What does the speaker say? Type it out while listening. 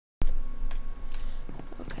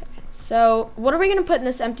So, what are we gonna put in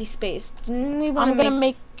this empty space? Didn't we want to I'm gonna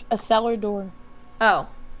make a cellar door. Oh,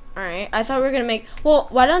 alright. I thought we were gonna make... Well,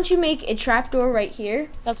 why don't you make a trapdoor right here?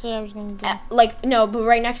 That's what I was gonna do. Like, no, but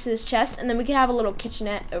right next to this chest, and then we could have a little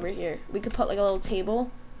kitchenette over here. We could put, like, a little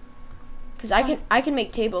table. Because I can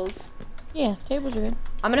make tables. Yeah, tables are good.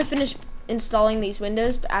 I'm gonna finish installing these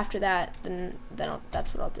windows, but after that, then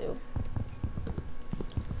that's what I'll do.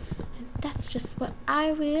 And that's just what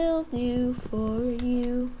I will do for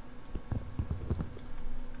you.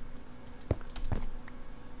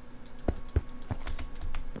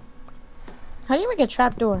 How do you make a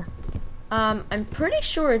trap door? I'm pretty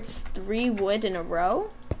sure it's 3 wood in a row.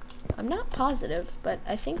 I'm not positive, but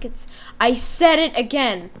I think it's... I said it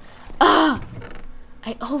again! Ah!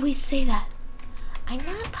 I always say that. I'm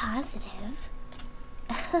not positive.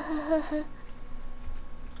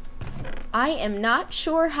 I am not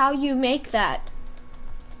sure how you make that.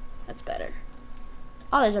 That's better.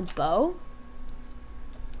 Oh, there's a bow?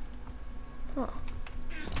 Huh.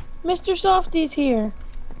 Mr. Softy's here.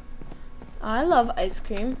 I love ice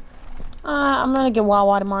cream. I'm gonna get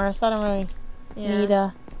Wawa tomorrow, so I don't really need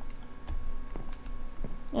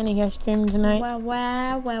any ice cream tonight.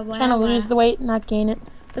 Trying to lose the weight, not gain it.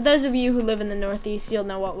 For those of you who live in the Northeast, you'll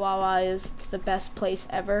know what Wawa is. It's the best place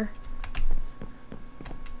ever.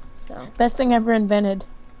 So Best thing ever invented.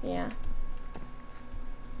 yeah.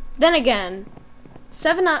 Then again,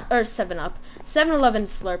 7-Eleven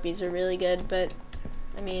Slurpees are really good, but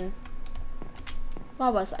I mean,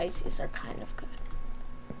 Wawa's ices are kind of good.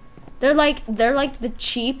 They're like the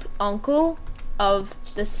cheap uncle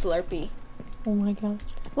of the Slurpee. Oh my gosh.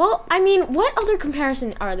 Well, I mean, what other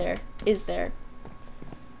comparison is there?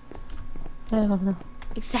 I don't know.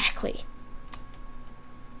 Exactly.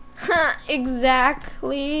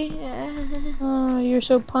 Exactly. Oh, you're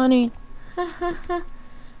so punny.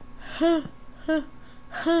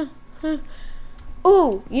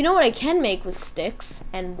 Ooh, you know what I can make with sticks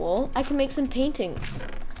and wool? I can make some paintings.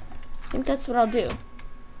 I think that's what I'll do.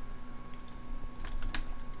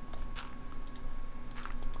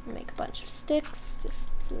 Make a bunch of sticks.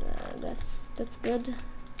 Just that's good.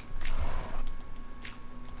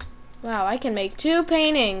 Wow, I can make 2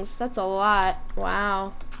 paintings. That's a lot.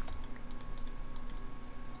 Wow.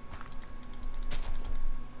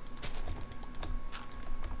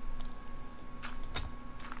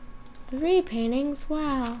 Three paintings.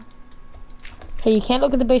 Wow. Okay, you can't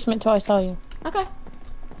look at the basement till I tell you. Okay.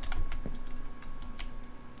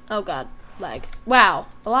 Oh god, lag. Wow,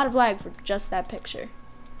 a lot of lag for just that picture.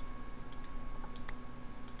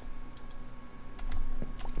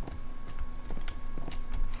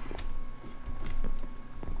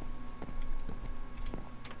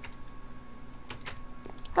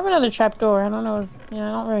 I have another trapdoor. I don't know. I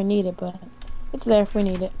don't really need it, but it's there if we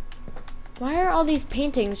need it. Why are all these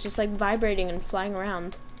paintings just like vibrating and flying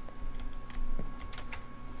around?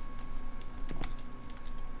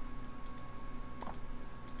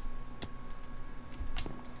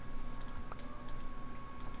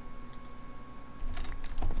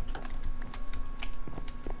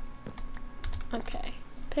 Okay,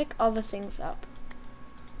 pick all the things up.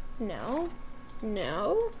 No,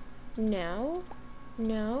 no, no,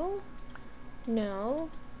 no, no.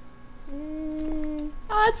 Oh,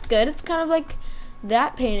 that's good. It's kind of like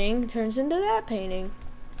that painting turns into that painting.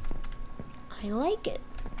 I like it.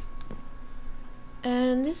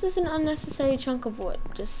 And this is an unnecessary chunk of wood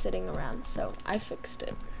just sitting around, so I fixed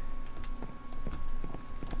it.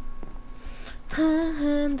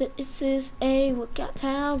 This is a lookout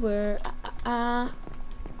tower.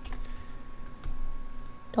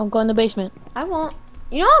 Don't go in the basement. I won't.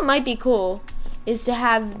 You know what might be cool? Is to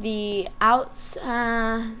have the outs.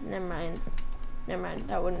 Never mind.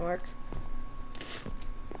 That wouldn't work.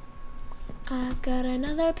 I've got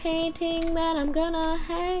another painting that I'm gonna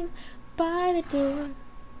hang by the door.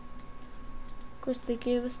 Of course, they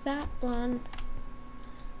give us that one.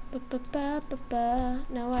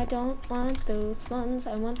 No, I don't want those ones.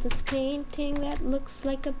 I want this painting that looks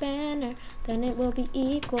like a banner. Then it will be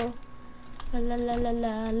equal. La la la la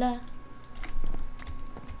la la.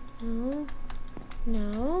 No.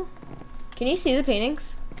 No. Can you see the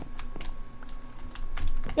paintings?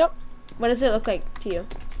 Yep. What does it look like to you?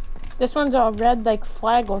 This one's a red, like,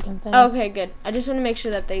 flag looking thing. Okay, good. I just want to make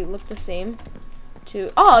sure that they look the same.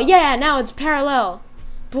 Oh, yeah, now it's parallel.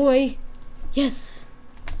 Boy. Yes.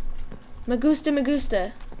 Me gusta, me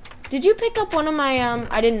gusta. Did you pick up one of my,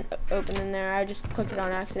 I didn't open in there. I just clicked it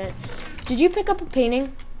on accident. Did you pick up a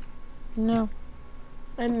painting? No.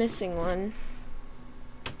 I'm missing one.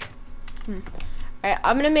 Alright,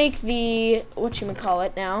 I'm gonna make the,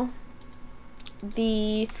 whatchamacallit now?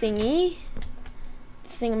 The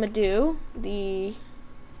thingamadoo, the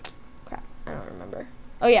crap, I don't remember.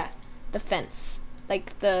 Oh yeah, the fence,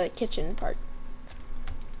 like the kitchen part.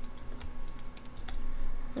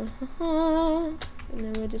 And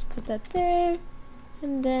then we'll just put that there.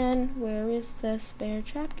 And then where is the spare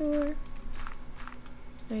trapdoor?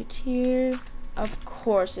 Right here. Of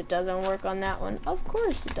course it doesn't work on that one. Of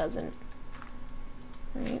course it doesn't.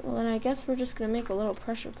 Alright, well then I guess we're just gonna make a little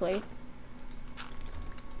pressure plate.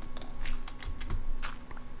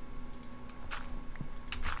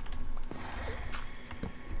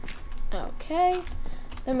 Okay.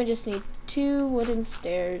 Then we just need 2 wooden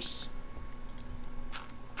stairs.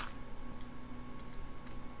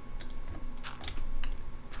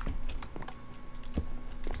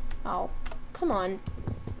 Oh, come on.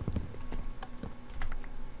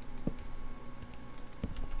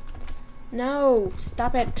 No,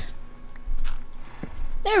 stop it.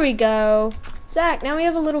 There we go. Zach, now we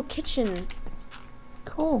have a little kitchen.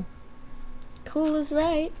 Cool. Cool is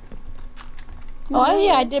right. Oh,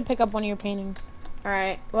 yeah, I did pick up one of your paintings.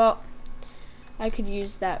 Alright, well, I could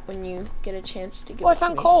use that when you get a chance to give Oh, I it to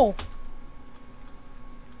found me. coal.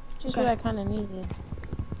 Just Okay. what I kind of needed.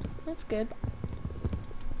 That's good.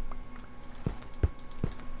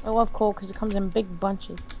 I love coal because it comes in big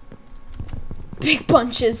bunches. Big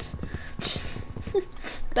bunches.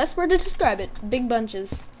 Best word to describe it. Big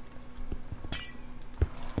bunches.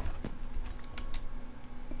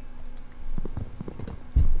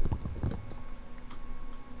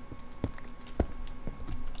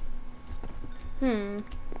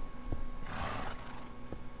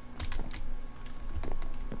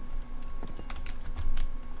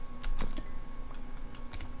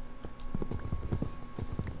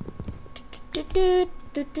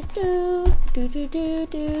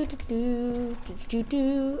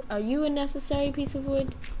 Are you a necessary piece of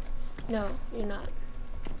wood? No, you're not.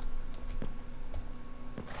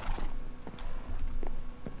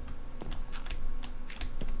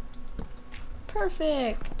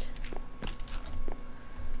 Perfect.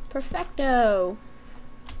 Perfecto.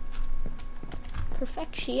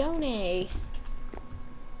 Perfectione.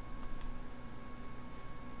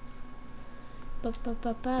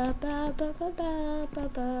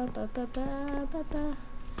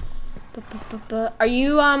 Are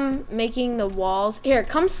you making the walls? Here,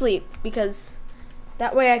 come sleep, because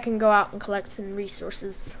that way I can go out and collect some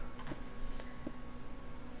resources.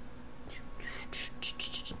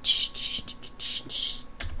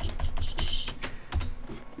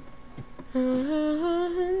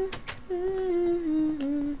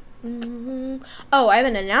 Oh, I have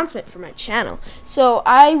an announcement for my channel. So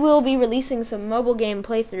I will be releasing some mobile game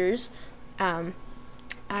playthroughs.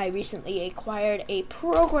 I recently acquired a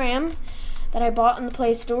program that I bought in the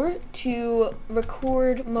Play Store to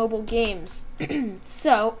record mobile games.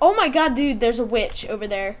 So, oh my god, dude, there's a witch over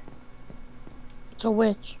there. It's a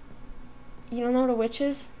witch. You don't know what a witch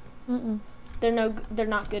is? Mm-mm. They're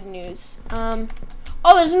not good news.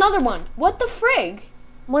 Oh, there's another one. What the frig?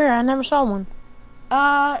 Where? I never saw one.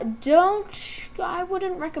 I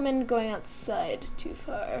wouldn't recommend going outside too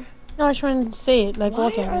far. No, I just wanted to see it. Like, Why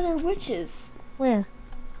look at are it. there witches? Where?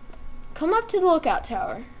 Come up to the lookout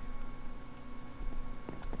tower.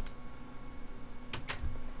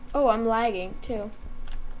 Oh, I'm lagging too.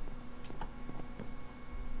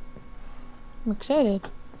 I'm excited.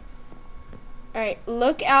 Alright,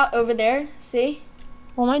 look out over there. See?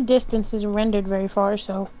 Well, my distance isn't rendered very far,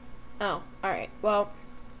 so... Oh, alright. Well.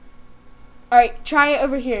 Alright, try it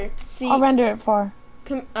over here. See? I'll render it far.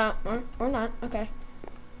 Come, or not. Okay.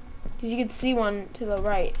 Because you can see one to the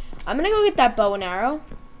right. I'm gonna go get that bow and arrow.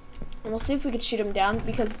 And we'll see if we can shoot them down,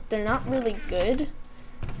 because they're not really good.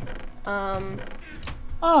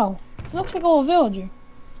 Oh, it looks like a little villager.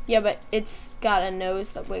 Yeah, but it's got a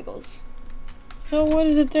nose that wiggles. So what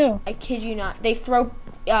does it do? I kid you not. They throw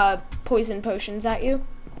poison potions at you.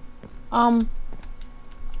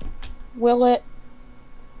 Will it...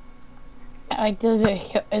 Like, is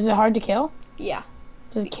it hard to kill? Yeah.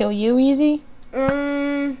 Does it kill you easy?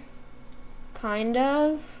 Kind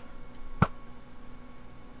of.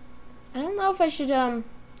 I don't know if I should,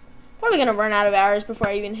 probably gonna run out of arrows before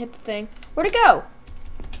I even hit the thing. Where'd it go?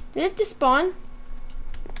 Did it despawn?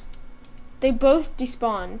 They both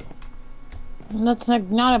despawned. That's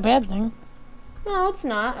not a bad thing. No, it's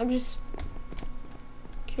not. I'm just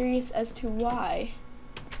curious as to why.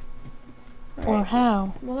 All Or right.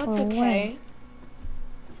 how. Well, that's or okay. when.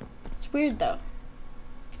 It's weird, though.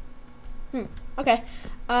 Okay.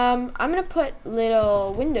 I'm gonna put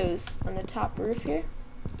little windows on the top roof here,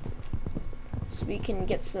 so we can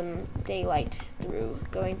get some daylight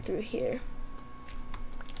going through here.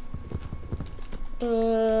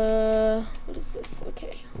 What is this?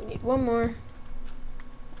 Okay, we need one more.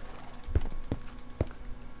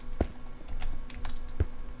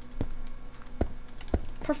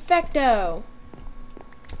 Perfecto.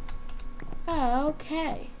 Oh,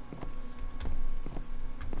 okay.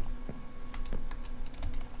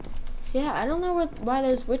 So yeah, I don't know why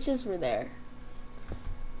those witches were there.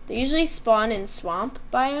 They usually spawn in swamp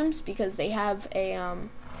biomes because they have a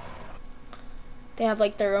they have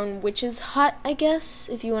like their own witch's hut, I guess,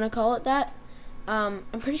 if you want to call it that. I'm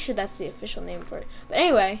pretty sure that's the official name for it. But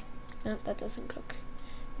anyway, no, that doesn't cook.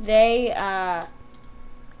 They're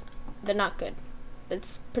not good.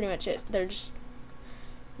 That's pretty much it. They're just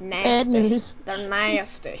nasty. Bad news. They're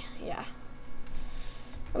nasty. Yeah.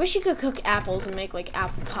 I wish you could cook apples and make like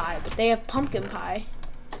apple pie, but they have pumpkin pie.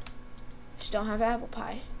 Just don't have apple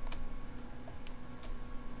pie.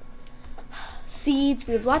 Seeds.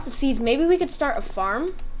 We have lots of seeds. Maybe we could start a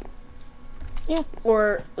farm. Yeah.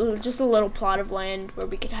 Or just a little plot of land where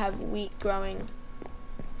we could have wheat growing.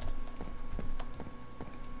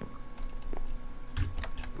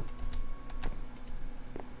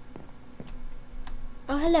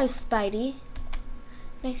 Oh, hello, Spidey.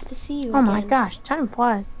 Nice to see you again. Oh my gosh, time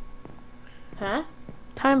flies. Huh?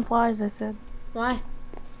 Time flies, I said. Why?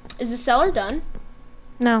 Is the cellar done?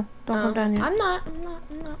 No, don't come down yet. I'm not.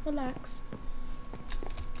 Relax.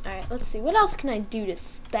 Alright, let's see. What else can I do to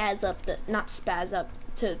spaz up the... Not spaz up.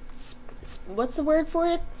 To... what's the word for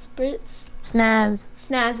it? Spritz? Snaz.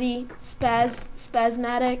 Snazzy.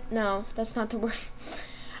 Spasmatic? No, that's not the word.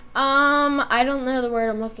 I don't know the word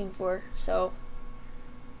I'm looking for, so...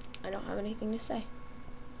 I don't have anything to say.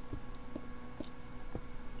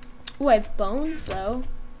 Ooh, I have bones, though.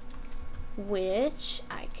 Which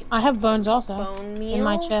I have bones also. Bone meal? In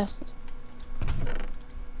my chest.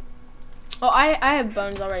 Oh, I have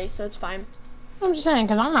bones already, so it's fine. I'm just saying,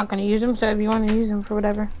 because I'm not going to use them, so if you want to use them for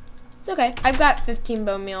whatever. It's okay. I've got 15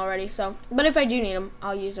 bone meal already, so... But if I do need them,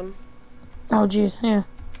 I'll use them. Oh, jeez, yeah.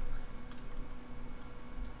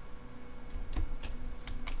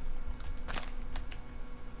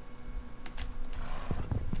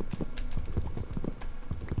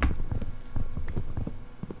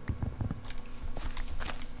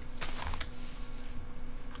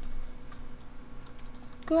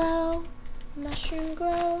 Grow. Mushroom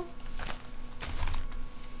grow.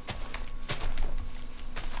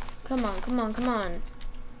 Come on, come on, come on.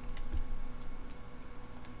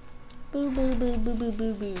 Boo, boo, boo, boo, boo,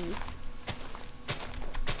 boo, boo.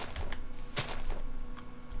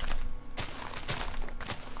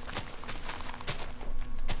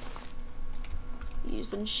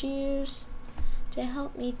 Using shears to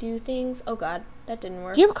help me do things. Oh god, that didn't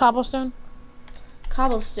work. Do you have cobblestone?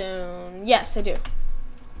 Cobblestone. Yes, I do.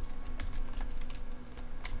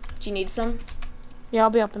 Do you need some? Yeah,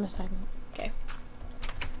 I'll be up in a second. Okay.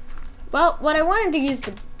 Well, what I wanted to use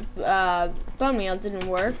the bone meal didn't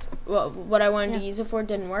work. Well, what I wanted to use it for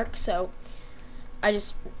didn't work, so I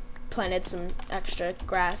just planted some extra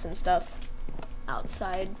grass and stuff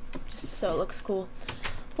outside just so it looks cool.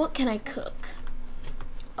 What can I cook?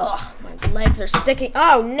 Oh, my legs are sticking.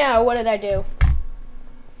 Oh no, what did I do?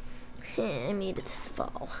 I made it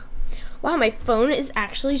fall. Wow, my phone is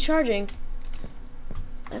actually charging.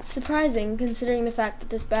 That's surprising, considering the fact that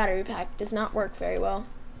this battery pack does not work very well.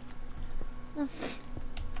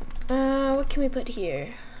 What can we put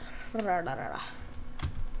here? We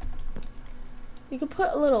could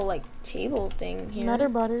put a little, like, table thing here. Nutter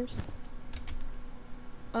butters.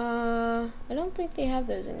 I don't think they have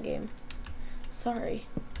those in game. Sorry.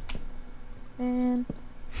 And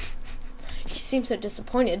You seem so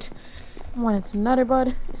disappointed. I wanted some nutter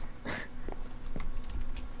butters.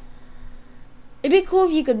 It'd be cool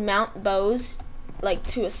if you could mount bows, like,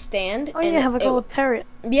 to a stand. Oh yeah, have like a little turret.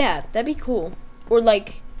 Yeah, that'd be cool. Or,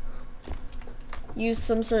 like, use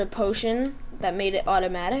some sort of potion that made it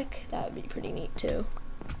automatic. That would be pretty neat, too.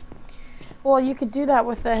 Well, you could do that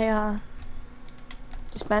with a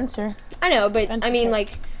dispenser. I know, but, Dispenser I mean,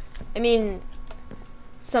 kits. like,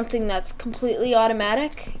 something that's completely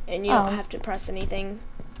automatic, and you don't have to press anything.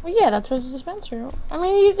 Well, yeah, that's what a dispenser. I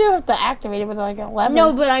mean, you do have to activate it with, like, a lever.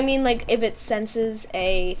 No, but I mean, like, if it senses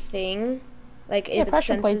a thing, like, if it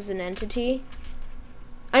pressure senses plates. an entity.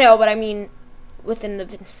 I know, but I mean, within the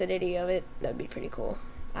vicinity of it, that'd be pretty cool.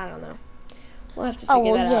 I don't know. We'll have to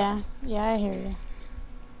figure that out. Yeah, I hear you.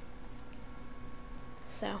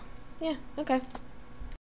 So, yeah, okay.